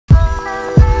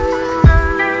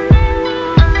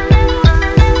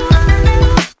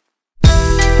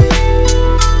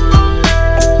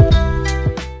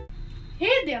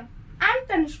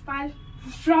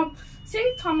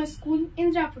Thomas School,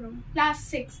 Indirapuram,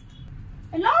 class 6th.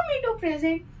 Allow me to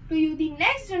present to you the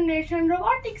next generation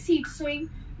robotic seed sowing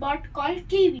bot called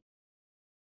Kiwi.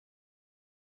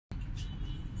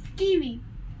 Kiwi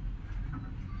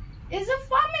is a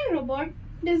farming robot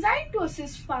designed to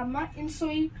assist farmers in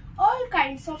sowing all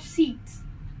kinds of seeds.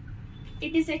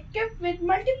 It is equipped with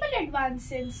multiple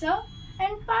advanced sensors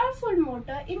and powerful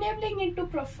motor, enabling it to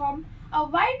perform a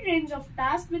wide range of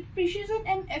tasks with precision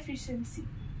and efficiency,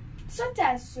 such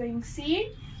as sowing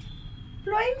seed,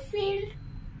 plowing field,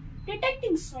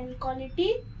 detecting soil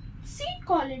quality, seed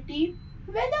quality,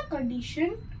 weather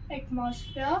condition,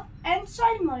 atmosphere, and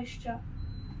soil moisture.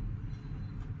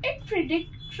 It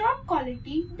predicts crop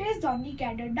quality based on the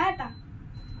gathered data.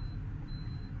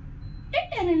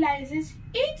 It analyzes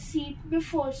each seed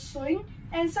before sowing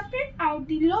and separates out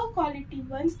the low quality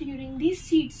ones during the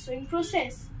seed sowing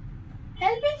process,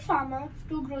 helping farmers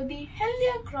to grow the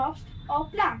healthier crops or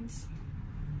plants.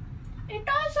 It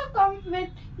also comes with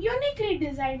uniquely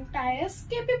designed tires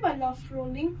capable of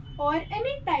rolling over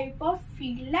any type of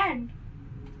field land.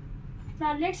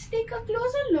 Now let's take a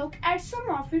closer look at some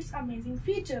of its amazing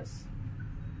features.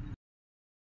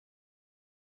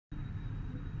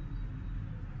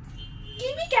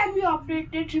 Kiwi can be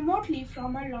operated remotely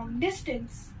from a long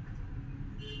distance.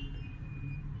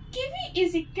 Kiwi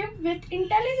is equipped with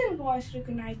intelligent voice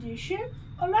recognition,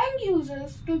 allowing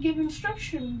users to give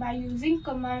instructions by using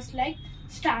commands like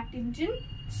start engine,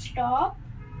 stop,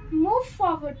 move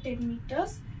forward 10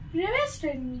 meters, reverse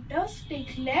 10 meters,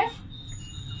 take left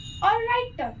or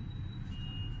right turn,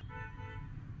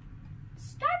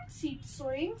 start seed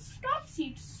sowing, stop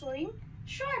seed sowing,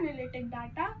 show analytic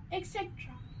data, etc.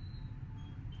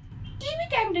 Kiwi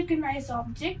can recognize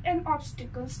objects and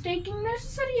obstacles, taking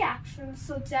necessary actions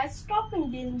such as stopping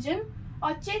the engine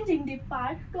or changing the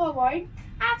path to avoid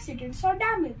accidents or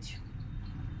damage.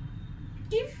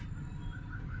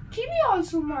 Kiwi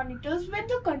also monitors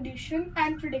weather condition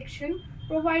and prediction,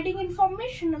 providing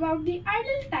information about the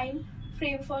ideal time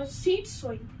frame for seed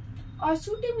sowing or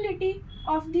suitability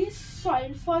of the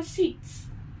soil for seeds.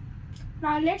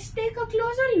 Now let's take a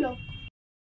closer look.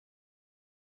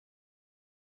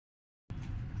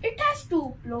 It has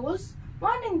two plows,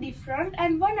 one in the front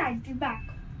and one at the back.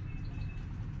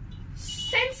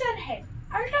 Sensor head,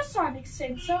 ultrasonic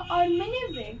sensor or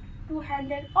mini brain to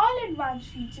handle all advanced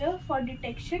features for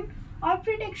detection or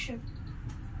prediction.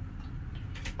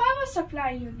 Power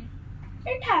supply unit.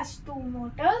 It has two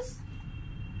motors,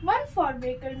 one for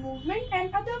vehicle movement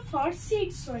and other for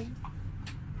seed sowing.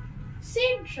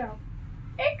 Seed drum.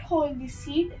 It holds the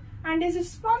seed and is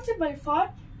responsible for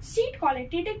seed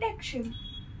quality detection.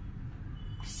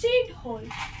 Seed hole.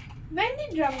 When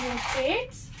the drum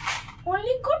rotates,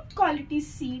 only good quality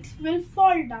seeds will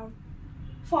fall down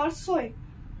for sowing.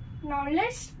 Now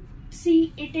let's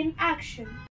see it in action.